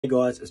Hey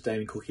guys, it's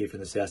Damien Cook here from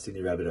the South Sydney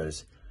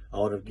Rabbitohs. I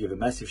want to give a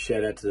massive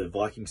shout out to the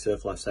Viking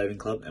Surf Lifesaving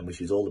Club and wish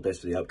you all the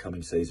best for the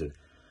upcoming season.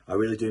 I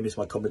really do miss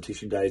my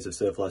competition days of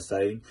surf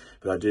lifesaving,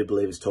 but I do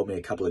believe it's taught me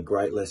a couple of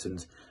great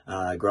lessons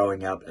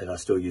growing up and I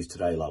still use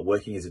today, like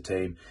working as a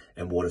team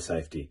and water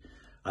safety.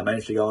 I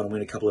managed to go on and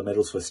win a couple of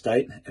medals for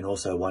state and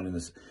also won in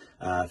this,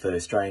 for the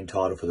Australian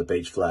title for the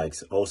beach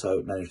flags.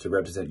 Also managed to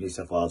represent New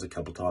South Wales a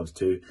couple of times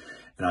too.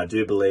 And I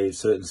do believe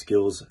certain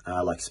skills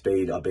like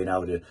speed I've been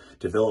able to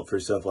develop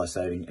through surf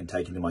lifesaving and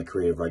take into my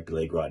career of rugby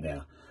league right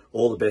now.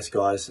 All the best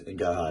guys and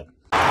go hard.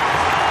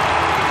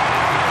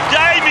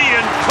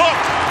 Damien Cook,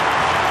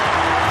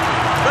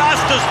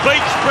 fastest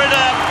beach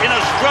sprinter in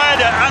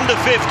Australia under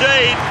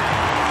 15.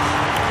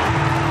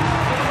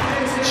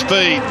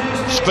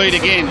 Speed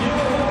again.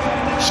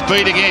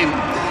 Speed again.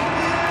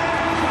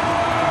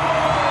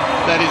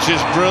 That is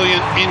just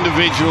brilliant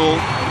individual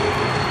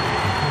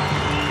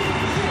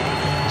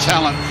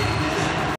talent.